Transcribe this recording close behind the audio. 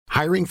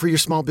Hiring for your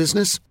small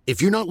business?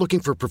 If you're not looking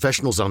for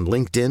professionals on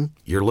LinkedIn,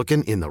 you're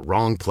looking in the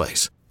wrong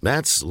place.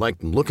 That's like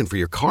looking for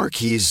your car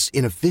keys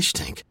in a fish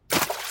tank.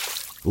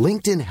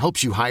 LinkedIn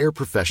helps you hire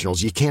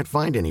professionals you can't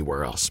find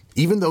anywhere else,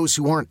 even those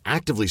who aren't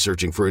actively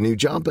searching for a new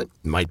job but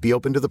might be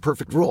open to the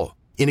perfect role.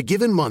 In a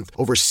given month,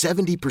 over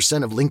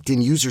 70% of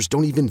LinkedIn users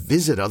don't even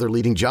visit other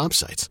leading job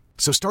sites.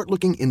 So start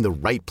looking in the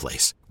right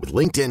place. With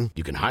LinkedIn,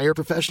 you can hire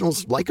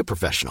professionals like a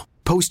professional.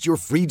 Post your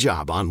free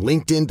job on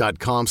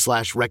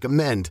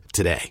linkedin.com/recommend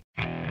today.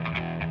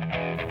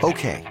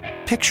 Okay,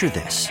 picture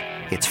this.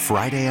 It's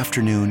Friday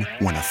afternoon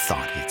when a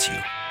thought hits you.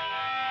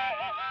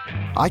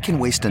 I can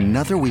waste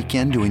another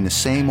weekend doing the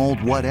same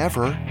old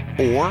whatever,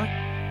 or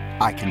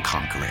I can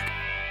conquer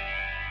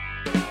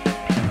it.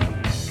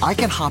 I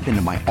can hop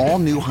into my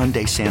all-new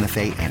Hyundai Santa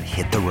Fe and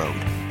hit the road.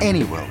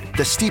 Any road.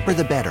 The steeper,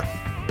 the better.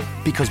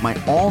 Because my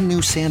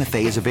all-new Santa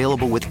Fe is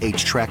available with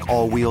H-Track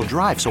all-wheel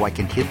drive, so I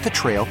can hit the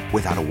trail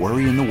without a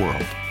worry in the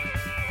world.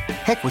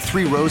 Heck, with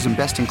 3 rows and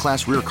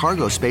best-in-class rear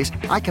cargo space,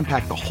 I can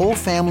pack the whole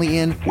family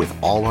in with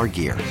all our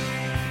gear.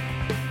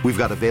 We've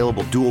got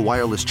available dual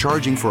wireless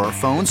charging for our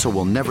phones, so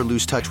we'll never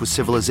lose touch with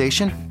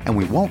civilization, and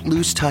we won't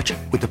lose touch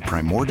with the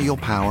primordial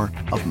power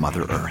of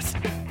Mother Earth.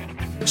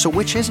 So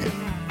which is it?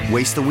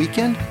 Waste the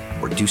weekend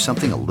or do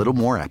something a little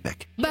more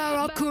epic?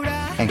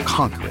 And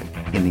conquer it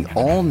in the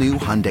all-new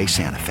Hyundai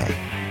Santa Fe.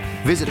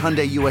 Visit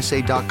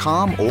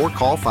HyundaiUSA.com or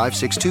call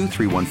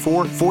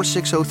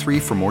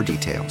 562-314-4603 for more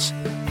details.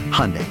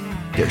 Hyundai,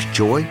 there's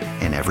joy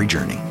in every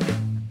journey.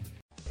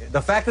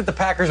 The fact that the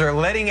Packers are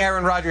letting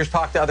Aaron Rodgers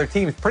talk to other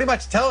teams pretty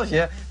much tells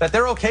you that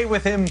they're okay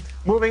with him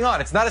moving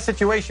on. It's not a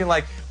situation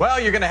like, well,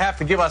 you're going to have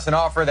to give us an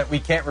offer that we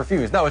can't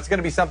refuse. No, it's going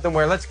to be something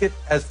where let's get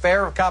as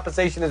fair of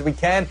compensation as we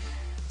can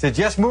to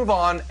just move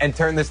on and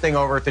turn this thing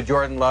over to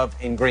Jordan Love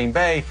in Green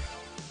Bay.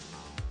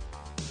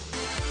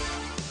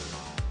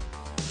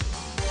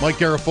 Mike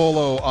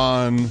Garafolo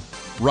on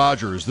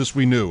Rodgers. This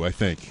we knew, I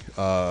think.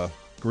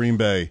 Green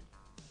Bay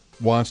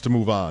wants to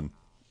move on.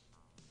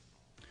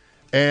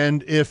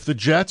 And if the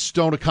Jets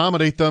don't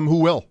accommodate them,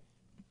 who will?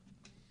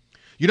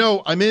 You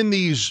know, I'm in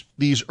these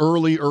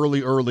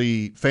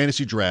early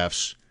fantasy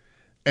drafts,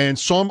 and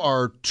some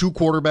are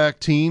 2-quarterback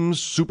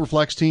teams,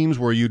 superflex teams,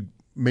 where you'd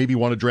maybe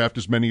want to draft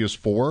as many as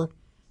 4.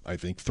 I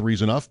think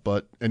 3's enough,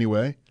 but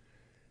anyway.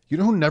 You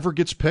know who never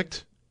gets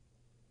picked?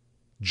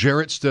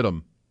 Jarrett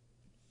Stidham.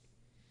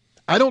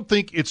 I don't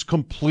think it's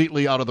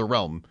completely out of the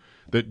realm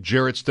that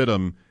Jarrett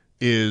Stidham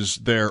is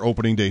their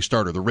opening day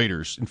starter, the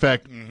Raiders. In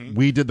fact,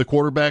 we did the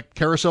quarterback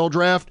carousel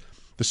draft.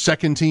 The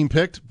second team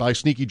picked by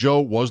Sneaky Joe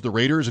was the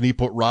Raiders, and he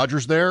put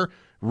Rodgers there.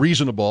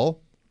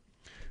 Reasonable.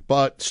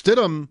 But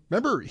Stidham,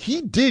 remember,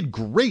 he did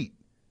great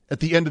at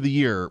the end of the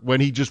year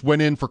when he just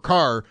went in for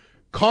Carr.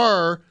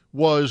 Carr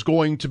was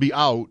going to be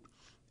out,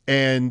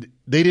 and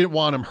they didn't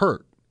want him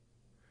hurt.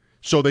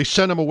 So they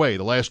sent him away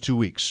the last 2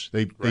 weeks.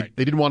 They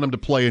didn't want him to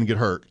play and get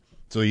hurt.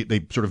 So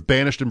they sort of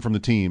banished him from the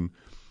team.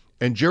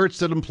 And Jarrett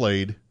Stidham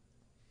played.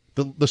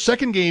 The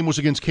second game was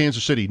against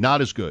Kansas City,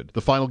 not as good. The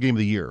final game of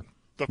the year.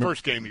 The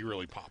first game he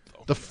really popped,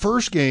 though. The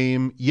first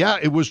game, yeah,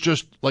 it was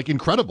just, like,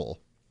 incredible.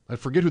 I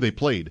forget who they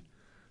played.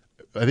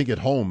 I think at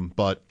home.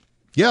 But,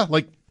 yeah,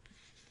 like,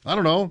 I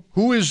don't know.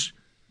 Who is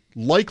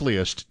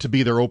likeliest to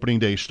be their opening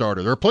day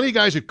starter? There are plenty of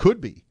guys it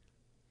could be.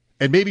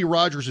 And maybe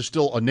Rodgers is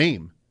still a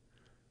name.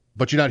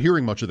 But you're not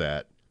hearing much of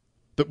that.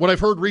 What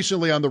I've heard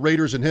recently on the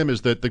Raiders and him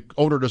is that the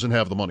owner doesn't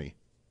have the money.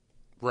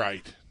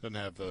 Right. Doesn't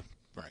have the...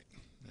 Right.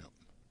 Yep.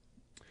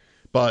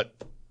 But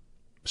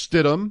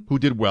Stidham, who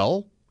did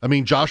well. I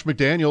mean, Josh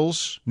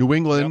McDaniels, New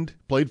England,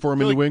 played for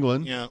him in New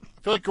England. Yeah.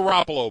 I feel like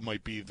Garoppolo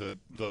might be the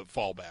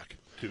fallback,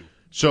 too.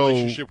 So,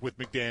 relationship with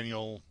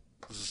McDaniel.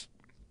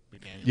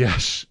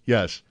 Yes.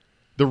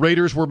 The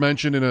Raiders were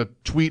mentioned in a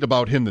tweet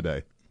about him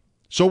today.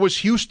 So was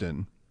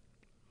Houston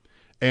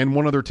and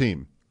one other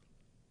team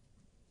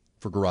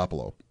for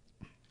Garoppolo.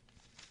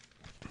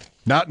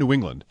 Not New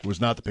England. It was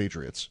not the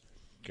Patriots.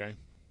 Okay.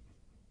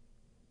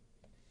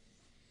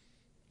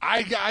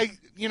 I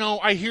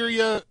hear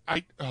you.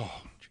 I'm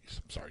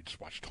sorry. Just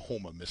watched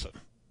Homa miss a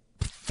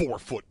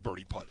 4-foot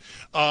birdie putt.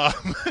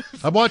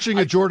 I'm watching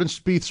a Jordan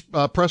Spieth's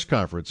press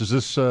conference. Is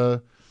this?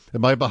 Am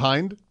I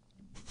behind?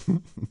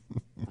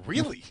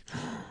 Really?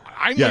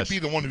 I might be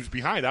the one who's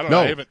behind. I don't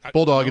know. No,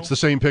 Bulldog. It's the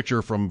same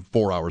picture from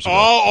 4 hours ago.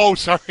 Oh,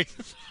 sorry.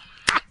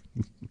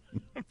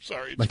 I'm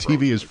sorry. My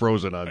TV is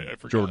frozen on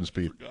Jordan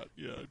Spieth.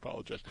 Yeah, I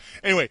apologize.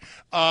 Anyway,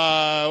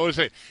 what was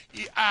I saying?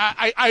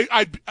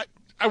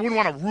 I wouldn't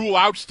want to rule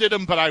out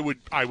Stidham, but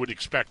I would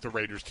expect the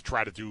Raiders to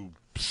try to do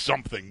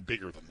something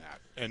bigger than that.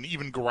 And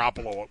even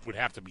Garoppolo would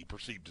have to be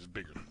perceived as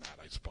bigger than that,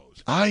 I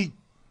suppose. I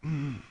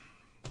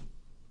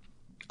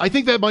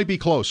think that might be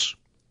close.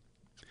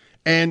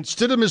 And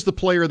Stidham is the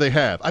player they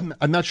have.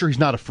 I'm not sure he's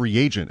not a free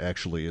agent,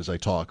 actually, as I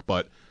talk,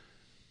 but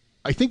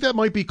I think that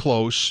might be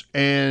close.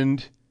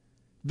 And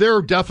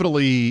they're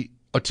definitely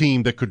a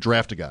team that could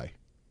draft a guy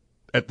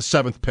at the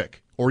 7th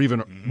pick or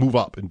even move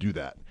up and do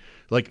that.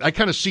 Like, I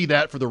kind of see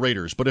that for the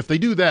Raiders. But if they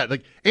do that,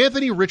 like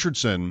Anthony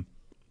Richardson,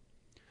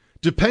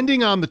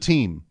 depending on the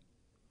team,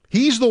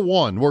 He's the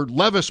one where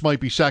Levis might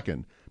be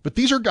second. But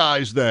these are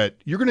guys that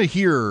you're going to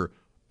hear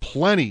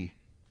plenty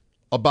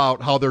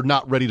about how they're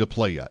not ready to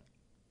play yet.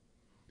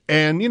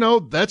 And,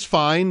 that's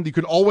fine. You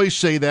could always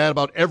say that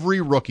about every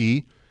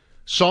rookie.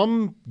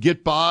 Some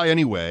get by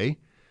anyway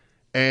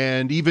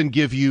and even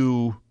give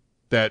you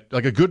that,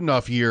 like a good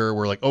enough year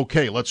where like,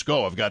 okay, let's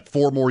go. I've got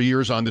 4 more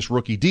years on this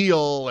rookie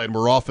deal and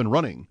we're off and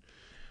running.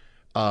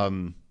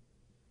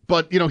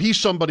 But, he's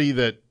somebody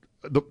that,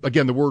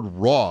 again, the word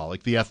raw,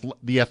 like the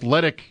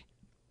athletic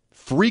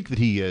freak that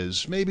he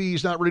is, maybe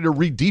he's not ready to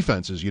read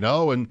defenses,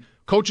 and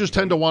coaches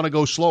tend to want to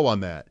go slow on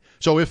that.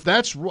 So if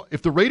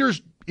the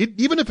Raiders,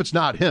 even if it's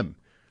not him,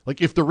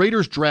 like if the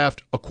Raiders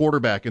draft a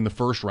quarterback in the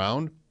first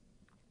round,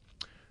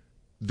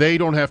 they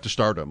don't have to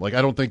start him. Like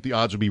I don't think the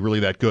odds would be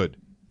really that good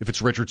if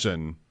it's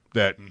Richardson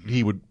that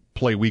he would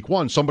play week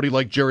 1. Somebody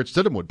like Jarrett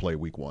Stidham would play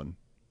week 1.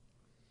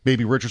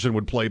 Maybe Richardson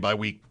would play by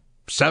week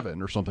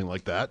 7 or something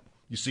like that.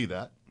 You see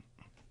that.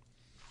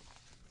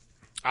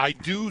 I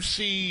do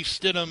see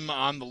Stidham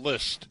on the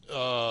list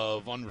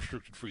of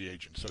unrestricted free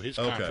agents, so his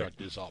contract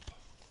is up.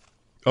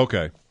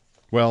 Okay.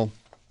 Well,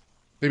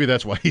 maybe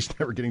that's why he's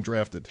never getting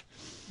drafted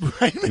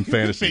in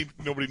fantasy.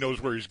 Nobody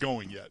knows where he's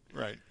going yet,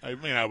 right?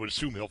 I would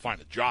assume he'll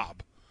find a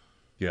job.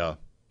 Yeah.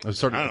 I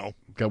don't know.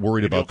 Got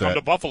worried Maybe about that. He'll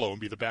come to Buffalo and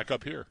be the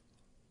backup here.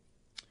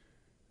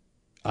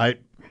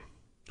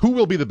 Who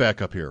will be the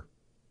backup here?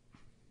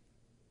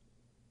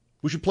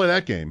 We should play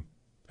that game.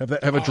 Have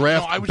a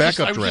draft, backup draft.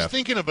 I was just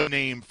thinking of a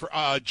name for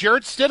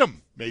Jarrett Stidham,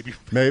 maybe.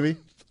 Maybe.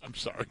 I'm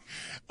sorry.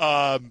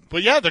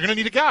 But yeah, they're going to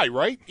need a guy,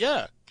 right?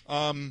 Yeah.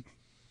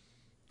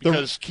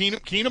 Because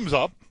Keenum's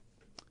up.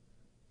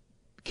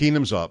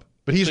 Keenum's up.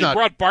 But he's not. They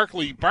brought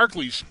Barkley.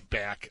 Barkley's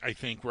back, I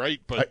think,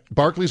 right? But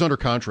Barkley's under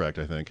contract,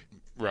 I think.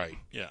 Right,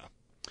 yeah.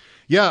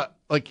 Yeah,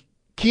 like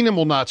Keenum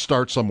will not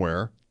start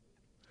somewhere.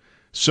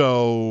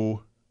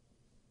 So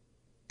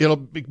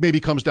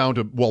maybe comes down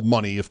to,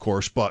 money, of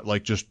course, but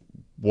like just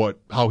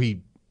how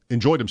he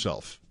enjoyed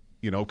himself,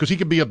 because he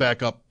could be a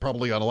backup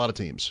probably on a lot of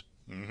teams,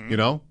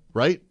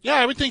 right? Yeah,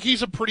 I would think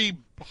he's a pretty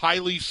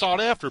highly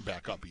sought after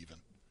backup even.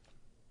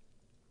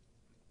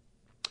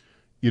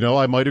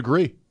 I might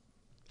agree.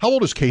 How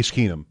old is Case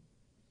Keenum?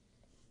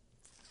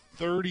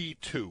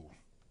 32.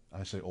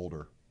 I say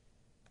older.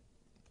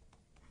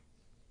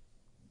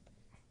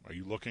 Are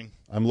you looking?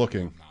 I'm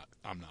looking.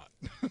 I'm not.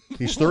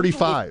 He's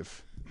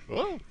 35.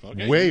 Oh,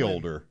 okay. Way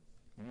older.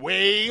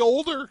 Way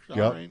older? All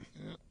right.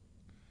 Yeah.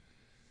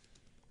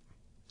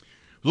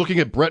 Looking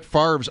at Brett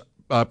Favre's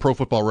Pro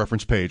Football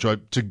Reference page.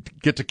 To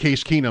get to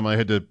Case Keenum, I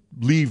had to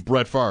leave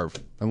Brett Favre.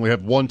 I only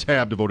have one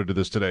tab devoted to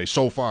this today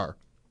so far.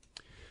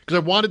 Because I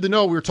wanted to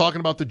know, we were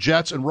talking about the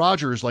Jets and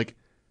Rodgers, like,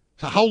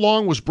 how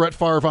long was Brett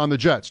Favre on the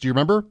Jets? Do you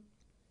remember?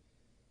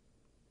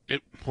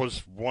 It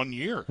was 1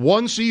 year.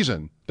 1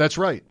 season. That's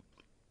right.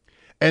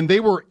 And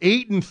they were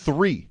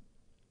 8-3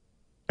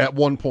 at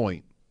one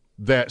point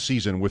that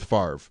season with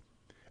Favre.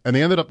 And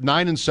they ended up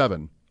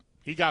 9-7.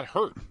 He got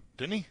hurt,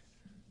 didn't he?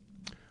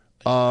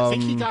 I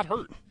think he got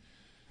hurt.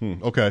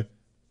 Okay.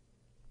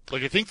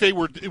 Like I think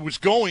it was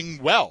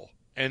going well,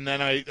 and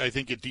then I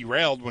think it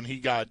derailed when he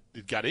got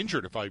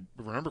injured, if I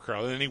remember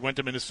correctly. And then he went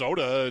to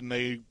Minnesota, and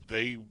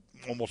they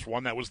almost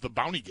won. That was the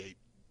Bounty Gate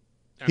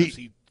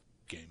NFC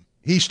game.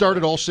 He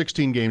started all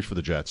 16 games for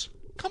the Jets.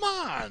 Come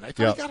on, I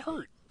thought he got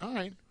hurt. All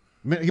right.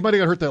 He might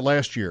have got hurt that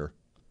last year,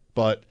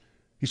 but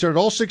he started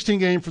all 16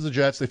 games for the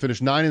Jets. They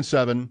finished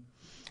 9-7,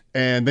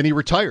 and then he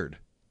retired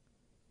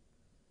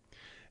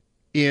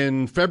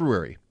in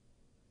February.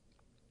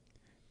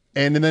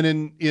 And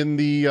then in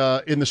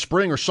the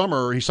spring or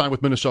summer, he signed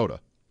with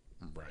Minnesota.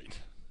 Right.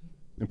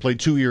 And played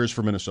 2 years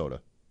for Minnesota.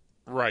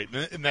 Right.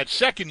 In that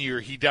second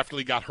year, he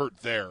definitely got hurt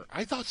there.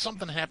 I thought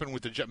something happened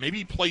with the Jets. Maybe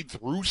he played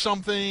through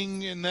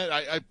something, and that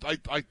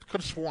I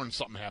could have sworn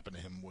something happened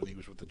to him when he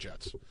was with the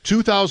Jets.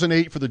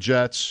 2008 for the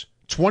Jets,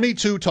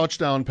 22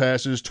 touchdown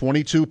passes,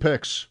 22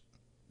 picks.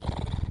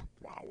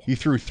 Wow. He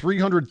threw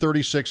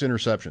 336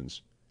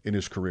 interceptions in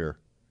his career.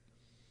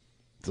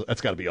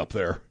 That's got to be up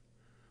there.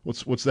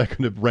 What's that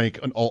going to rank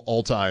on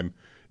all-time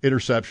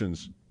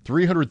interceptions?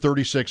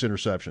 336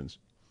 interceptions.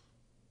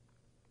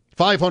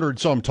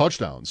 500-some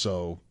touchdowns,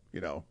 so,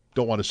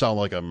 don't want to sound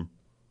like I'm...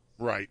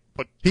 Right,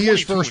 but he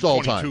is first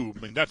all-time. I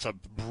mean, that's a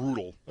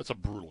brutal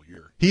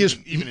year.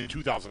 Even in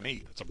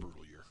 2008, that's a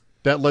brutal year.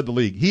 That led the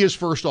league. He is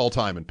first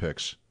all-time in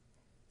picks.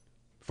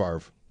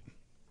 Favre.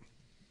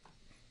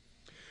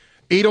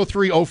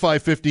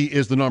 803-0550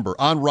 is the number.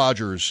 On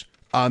Rodgers,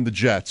 on the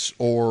Jets,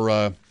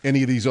 or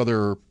any of these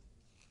other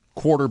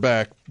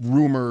quarterback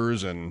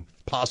rumors and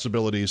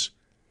possibilities.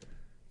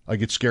 I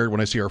get scared when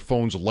I see our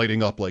phones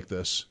lighting up like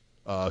this.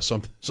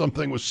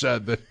 Something was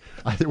said that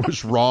either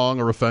was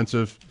wrong or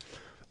offensive,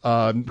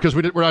 because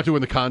we're not doing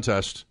the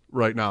contest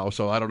right now.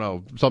 So I don't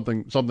know.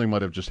 Something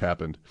might have just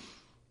happened.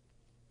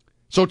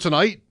 So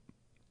tonight,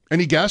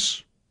 any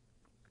guess?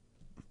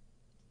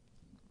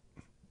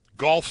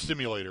 Golf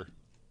simulator.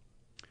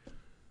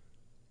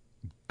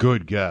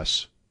 Good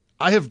guess.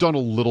 I have done a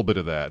little bit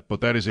of that,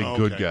 but that is a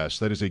good guess.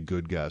 That is a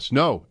good guess.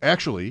 No,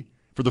 actually,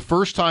 for the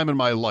first time in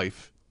my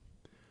life,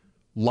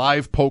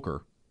 live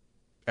poker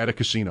at a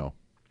casino.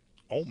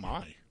 Oh,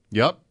 my.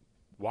 Yep.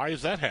 Why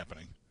is that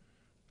happening?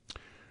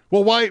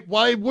 Well,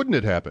 why wouldn't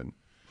it happen?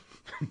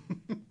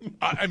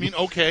 I mean,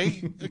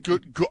 okay,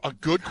 a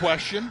good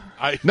question.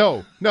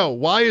 No.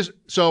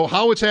 So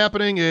how it's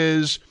happening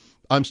is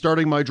I'm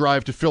starting my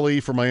drive to Philly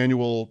for my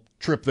annual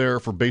trip there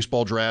for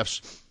baseball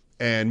drafts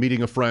and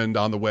meeting a friend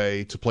on the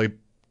way to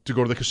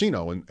go to the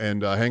casino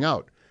and hang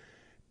out.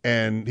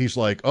 And he's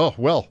like, oh,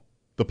 well,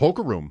 the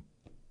poker room.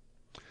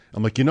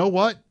 I'm like, you know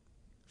what?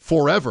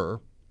 Forever,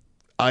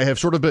 I have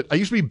sort of I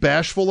used to be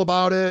bashful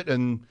about it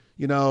and,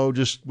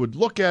 just would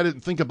look at it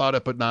and think about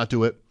it but not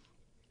do it.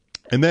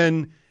 And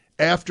then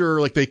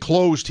after, they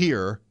closed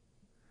here,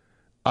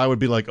 I would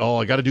be like, oh,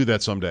 I got to do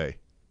that someday.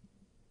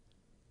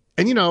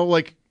 And,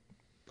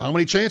 how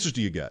many chances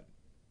do you get?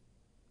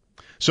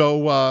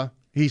 So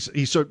he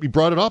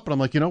brought it up, and I'm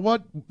like, you know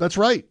what? That's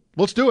right.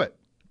 Let's do it.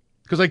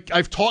 Because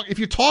if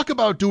you talk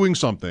about doing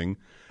something,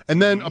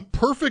 and then a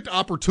perfect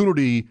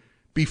opportunity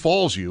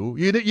befalls you,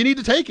 you need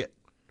to take it.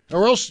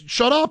 Or else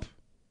shut up.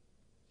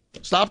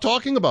 Stop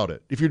talking about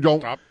it if you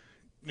don't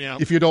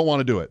want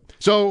to do it.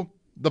 So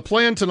the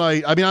plan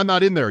tonight, I mean, I'm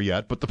not in there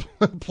yet, but the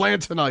plan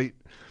tonight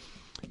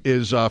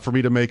is for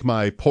me to make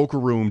my poker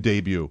room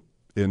debut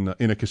in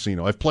a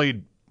casino. I've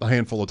played a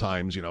handful of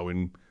times,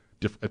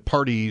 at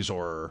parties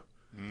or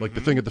like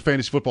the thing at the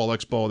Fantasy Football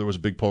Expo. There was a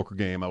big poker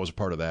game. I was a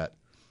part of that.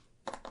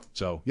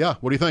 So, yeah,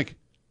 what do you think?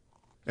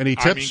 Any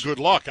tips? I mean, good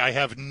luck. I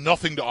have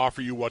nothing to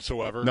offer you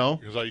whatsoever. No?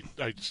 Because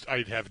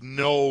I have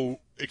no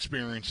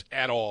experience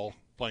at all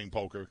playing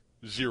poker.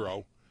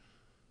 Zero.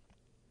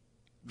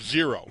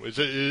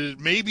 It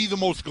may be the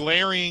most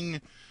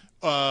glaring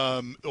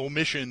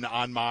omission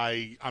on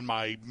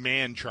my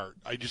man chart.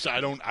 I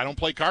don't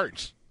play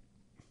cards.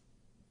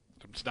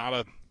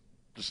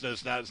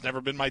 It's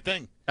never been my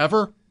thing.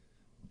 Ever?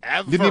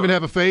 Ever. Didn't even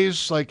have a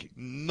phase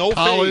no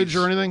college phase.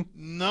 Or anything?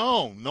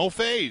 No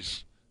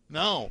phase.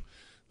 No.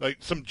 Like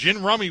some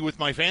gin rummy with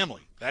my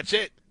family. That's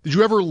it. Did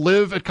you ever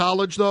live at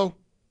college though?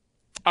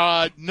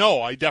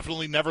 No, I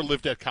definitely never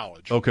lived at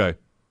college. Okay.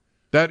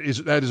 That is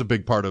a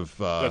big part of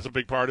that's a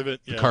big part of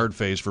it. The card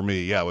phase for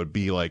me. Yeah, it would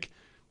be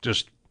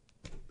just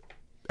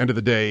end of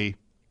the day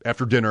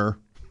after dinner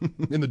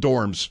in the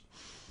dorms.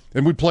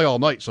 And we'd play all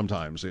night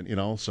sometimes,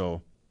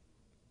 so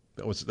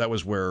that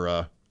was where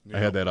I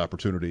had that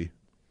opportunity.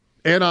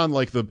 And on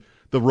the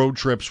road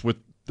trips with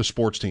the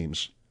sports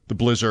teams, the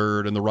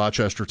Blizzard and the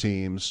Rochester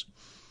teams.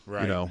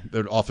 Right.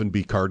 There'd often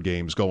be card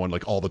games going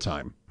all the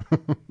time,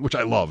 which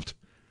I loved.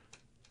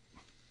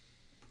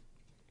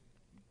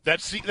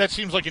 That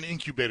seems like an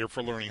incubator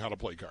for learning how to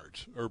play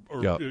cards, or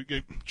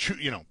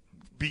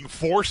being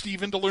forced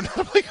even to learn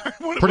how to play cards.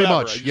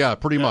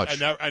 Pretty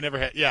much. I never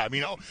had. Yeah, I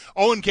mean,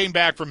 Owen came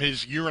back from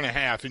his year and a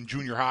half in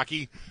junior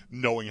hockey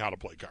knowing how to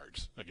play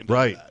cards. I can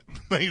tell you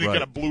that. He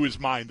kind of blew his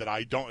mind that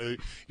I don't.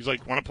 He's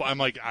like, want to play? I'm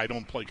like, I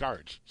don't play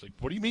cards. It's like,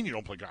 what do you mean you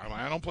don't play cards? I'm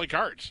like, I don't play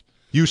cards.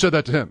 You said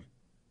that to him.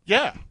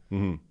 Yeah,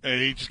 and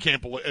he just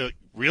can't believe.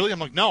 Really? I'm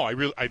like, no,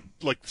 I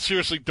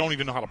seriously don't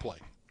even know how to play.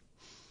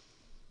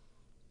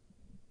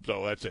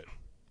 So that's it.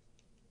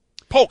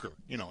 Poker,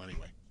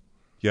 anyway.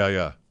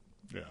 Yeah.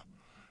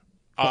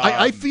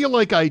 I feel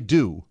like I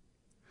do.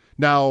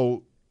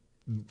 Now,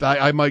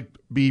 I might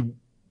be,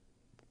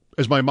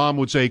 as my mom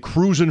would say,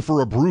 cruising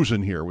for a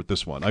bruising here with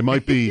this one. I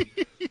might be,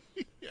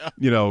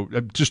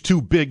 just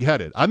too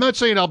big-headed. I'm not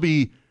saying I'll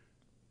be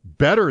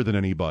better than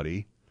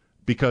anybody,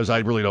 because I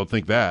really don't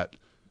think that.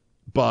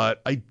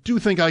 But I do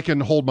think I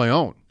can hold my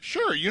own.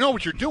 Sure, you know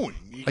what you're doing.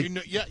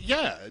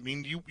 Yeah. I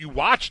mean, you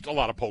watched a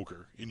lot of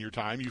poker in your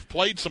time. You've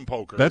played some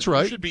poker. That's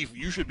right.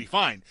 You should be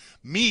fine.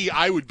 Me,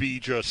 I would be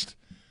just,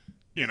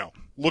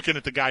 looking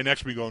at the guy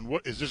next to me going,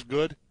 "What is this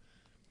good?"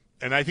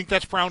 And I think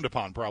that's frowned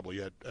upon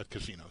probably at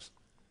casinos.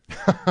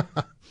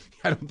 I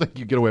don't think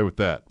you get away with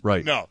that,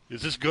 right? No,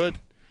 is this good?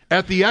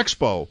 At the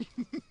expo.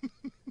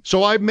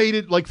 So I made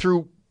it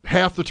through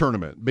half the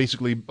tournament.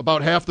 Basically,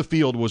 about half the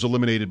field was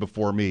eliminated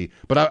before me.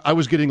 But I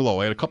was getting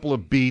low. I had a couple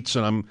of beats,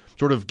 and I'm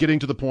sort of getting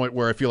to the point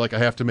where I feel like I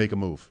have to make a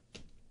move.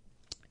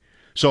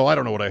 So I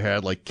don't know what I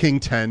had, King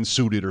 10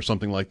 suited or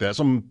something like that.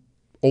 Some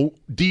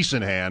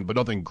decent hand, but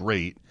nothing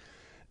great.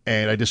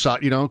 And I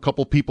decide, a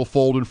couple people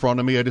fold in front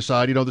of me. I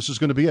decide, this is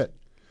going to be it.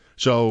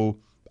 So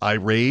I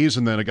raise,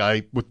 and then a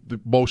guy with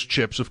the most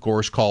chips, of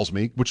course, calls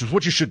me, which is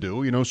what you should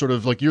do, sort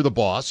of you're the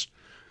boss.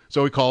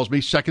 So he calls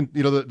me second,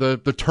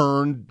 the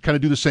turn, kind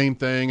of do the same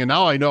thing. And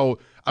now I know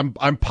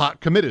I'm pot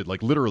committed,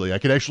 literally. I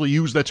could actually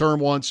use that term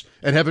once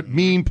and have it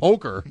mean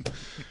poker.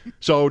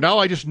 So now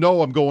I just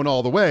know I'm going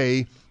all the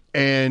way.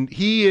 And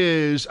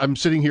I'm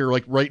sitting here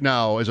right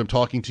now as I'm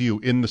talking to you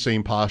in the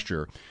same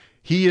posture.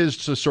 He is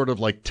to sort of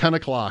 10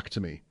 o'clock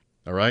to me,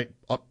 all right?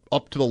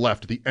 Up to the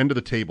left at the end of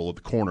the table at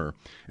the corner.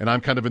 And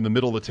I'm kind of in the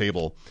middle of the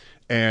table.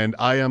 And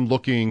I am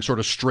looking sort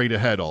of straight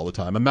ahead all the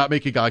time. I'm not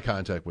making eye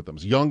contact with him.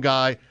 He's a young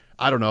guy.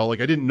 I don't know, I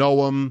didn't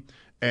know him,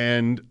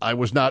 and I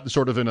was not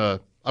sort of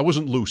I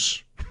wasn't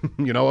loose,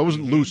 I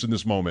wasn't loose in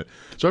this moment.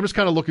 So I'm just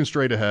kind of looking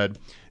straight ahead,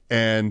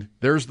 and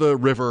there's the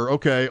river,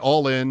 okay,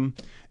 all in,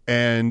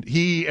 And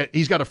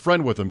he's got a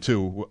friend with him,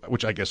 too,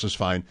 which I guess is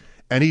fine.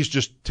 And he's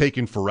just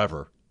taking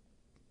forever.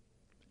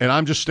 And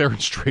I'm just staring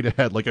straight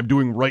ahead like I'm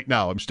doing right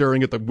now. I'm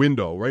staring at the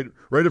window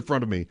right in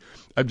front of me.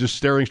 I'm just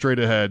staring straight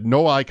ahead.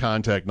 No eye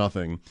contact,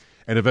 nothing.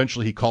 And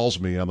eventually he calls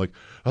me. I'm like,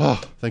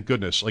 oh, thank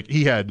goodness. Like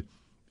he had,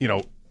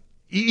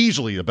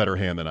 easily a better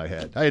hand than I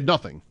had. I had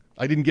nothing.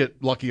 I didn't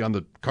get lucky on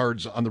the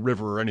cards on the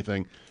river or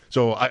anything.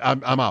 So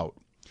I'm out.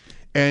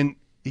 And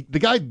the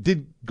guy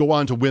did go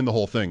on to win the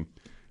whole thing.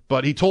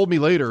 But he told me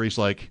later, he's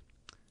like,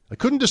 I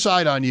couldn't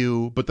decide on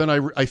you, but then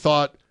I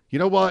thought, you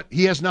know what?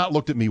 He has not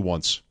looked at me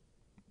once.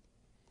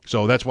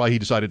 So that's why he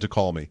decided to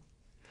call me.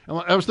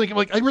 And I was thinking,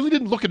 like, I really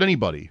didn't look at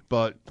anybody.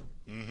 But,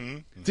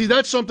 see,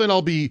 that's something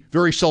I'll be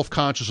very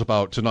self-conscious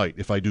about tonight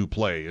if I do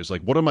play, is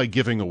like, what am I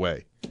giving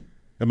away?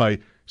 Am I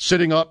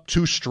sitting up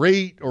too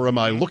straight, or am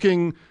I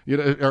looking,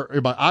 or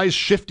are my eyes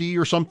shifty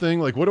or something?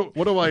 Like, what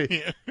do I...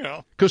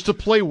 Because to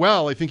play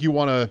well, I think you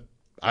want to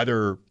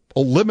either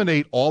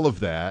eliminate all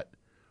of that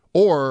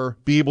or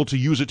be able to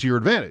use it to your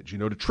advantage,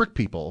 to trick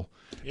people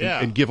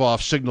and give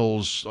off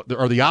signals that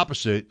are the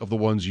opposite of the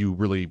ones you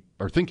really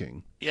are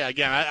thinking. Yeah,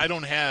 again, I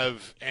don't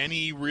have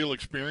any real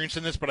experience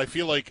in this, but I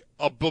feel like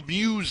a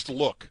bemused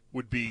look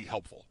would be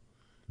helpful.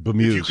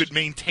 Bemused. If you could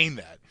maintain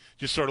that.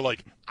 Just sort of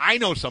like, I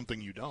know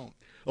something you don't.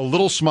 A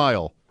little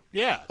smile.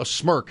 Yeah. A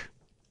smirk.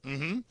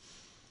 Mm-hmm.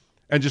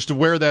 And just to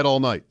wear that all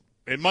night.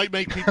 It might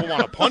make people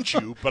want to punch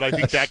you, but I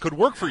think that could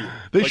work for you.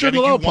 They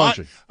shouldn't allow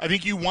punching. I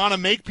think you want to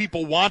make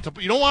people want to.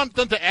 You don't want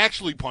them to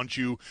actually punch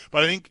you,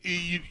 but I think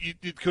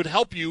it could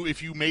help you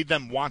if you made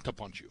them want to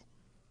punch you.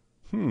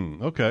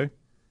 Okay.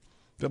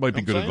 That might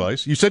be good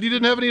advice. You said you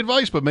didn't have any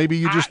advice, but maybe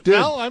you just did.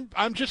 Well,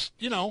 I'm just,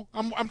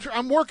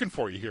 I'm working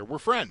for you here. We're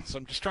friends.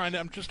 I'm just trying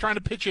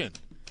to pitch in.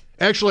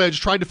 Actually, I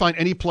just tried to find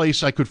any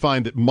place I could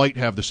find that might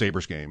have the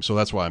Sabres game, so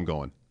that's why I'm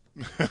going.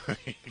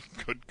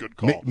 Good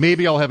call.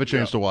 Maybe I'll have a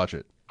chance to watch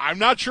it. I'm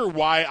not sure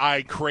why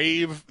I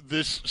crave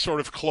this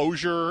sort of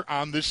closure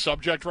on this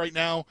subject right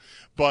now,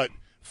 but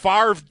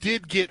Favre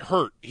did get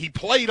hurt. He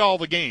played all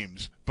the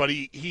games, but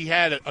he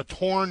had a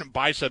torn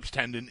biceps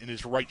tendon in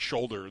his right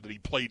shoulder that he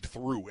played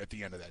through at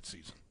the end of that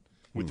season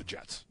with the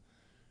Jets.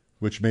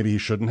 Which maybe he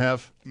shouldn't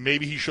have?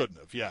 Maybe he shouldn't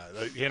have, yeah.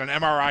 He had an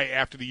MRI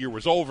after the year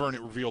was over, and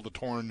it revealed a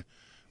torn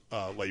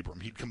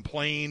labrum. He'd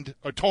complained,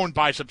 a torn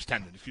biceps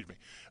tendon, excuse me.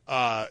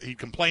 He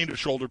complained of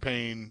shoulder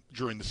pain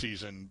during the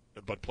season,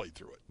 but played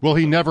through it. Well,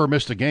 he never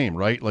missed a game,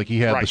 right? Like he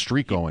had the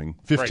streak going,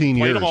 15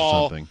 years them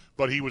all, or something.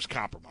 But he was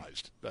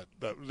compromised.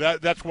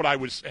 That's what I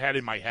had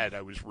in my head.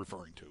 I was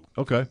referring to.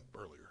 Okay.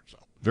 Earlier. So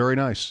very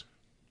nice.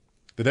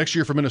 The next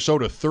year for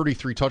Minnesota,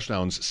 33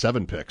 touchdowns,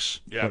 7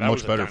 picks. Yeah, that much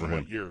was better a for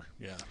him. Year.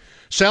 Yeah.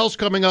 Sal's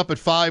coming up at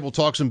 5. We'll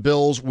talk some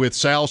Bills with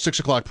Sal. 6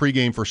 o'clock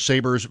pregame for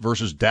Sabres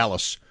versus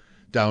Dallas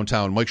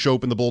downtown. Mike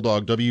Shope and the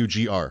Bulldog,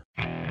 WGR.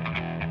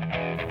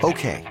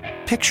 Okay,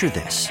 picture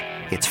this.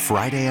 It's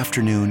Friday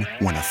afternoon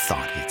when a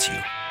thought hits you.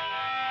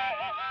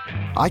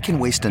 I can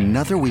waste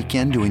another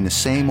weekend doing the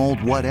same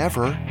old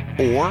whatever,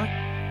 or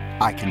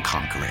I can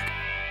conquer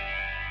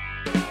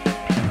it.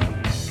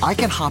 I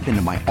can hop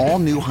into my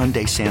all-new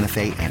Hyundai Santa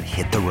Fe and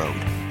hit the road.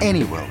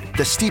 Any road.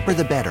 The steeper,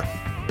 the better.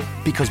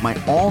 Because my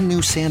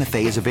all-new Santa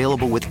Fe is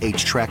available with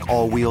H-Track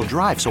all-wheel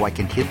drive, so I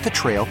can hit the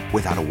trail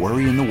without a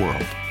worry in the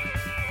world.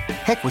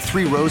 Heck, with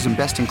 3 rows and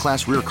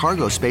best-in-class rear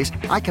cargo space,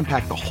 I can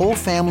pack the whole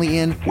family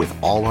in with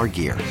all our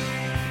gear.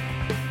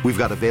 We've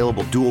got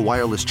available dual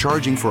wireless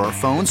charging for our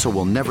phones, so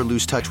we'll never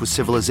lose touch with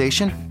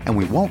civilization, and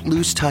we won't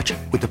lose touch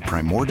with the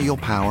primordial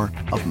power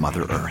of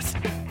Mother Earth.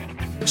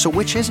 So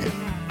which is it?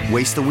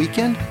 Waste the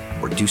weekend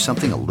or do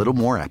something a little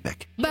more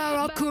epic?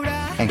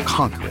 And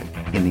conquer it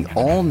in the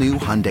all-new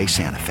Hyundai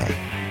Santa Fe.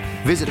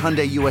 Visit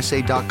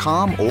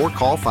HyundaiUSA.com or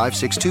call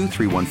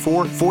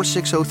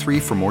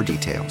 562-314-4603 for more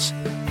details.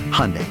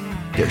 Hyundai,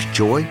 there's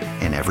joy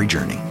in every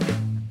journey.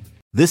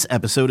 This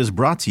episode is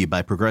brought to you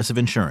by Progressive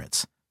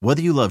Insurance.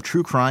 Whether you love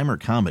true crime or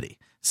comedy,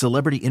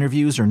 celebrity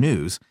interviews or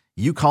news,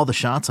 you call the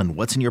shots on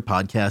what's in your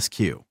podcast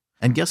queue.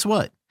 And guess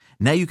what?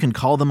 Now you can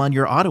call them on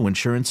your auto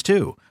insurance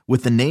too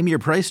with the Name Your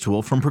Price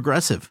tool from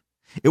Progressive.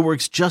 It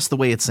works just the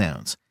way it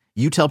sounds.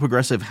 You tell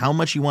Progressive how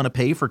much you want to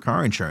pay for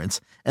car insurance,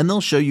 and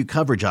they'll show you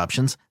coverage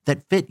options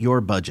that fit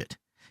your budget.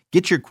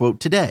 Get your quote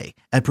today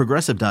at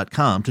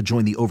Progressive.com to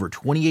join the over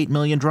 28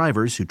 million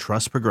drivers who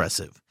trust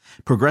Progressive.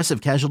 Progressive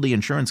Casualty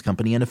Insurance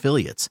Company and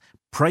Affiliates.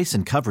 Price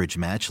and coverage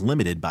match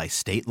limited by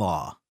state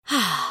law.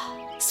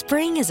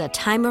 Spring is a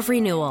time of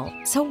renewal,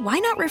 so why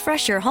not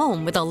refresh your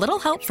home with a little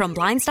help from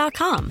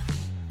Blinds.com?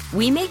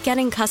 We make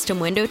getting custom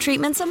window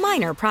treatments a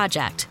minor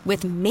project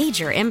with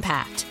major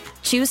impact.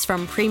 Choose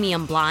from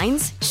premium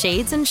blinds,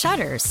 shades, and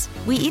shutters.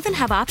 We even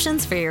have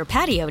options for your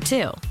patio,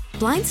 too.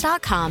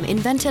 Blinds.com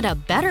invented a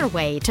better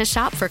way to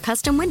shop for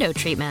custom window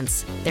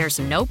treatments. There's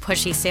no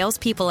pushy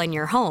salespeople in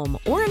your home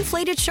or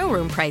inflated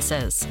showroom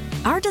prices.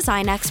 Our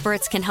design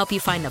experts can help you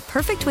find the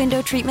perfect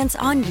window treatments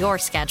on your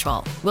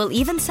schedule. We'll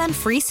even send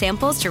free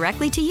samples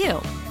directly to you.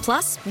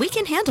 Plus, we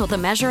can handle the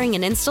measuring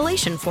and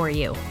installation for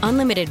you.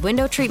 Unlimited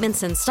window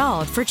treatments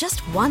installed for just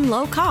one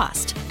low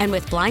cost. And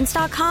with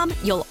Blinds.com,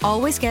 you'll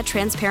always get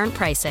transparent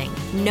pricing.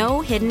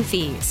 No hidden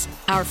fees.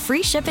 Our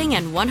free shipping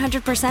and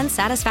 100%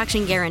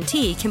 satisfaction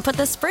guarantee can put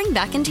the spring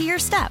back into your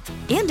step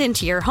and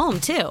into your home,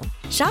 too.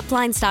 Shop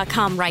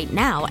Blinds.com right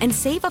now and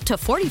save up to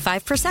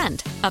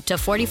 45%. Up to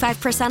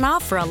 45%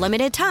 off for a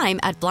limited time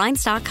at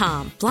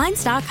Blinds.com.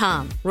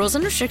 Blinds.com. Rules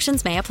and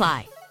restrictions may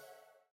apply.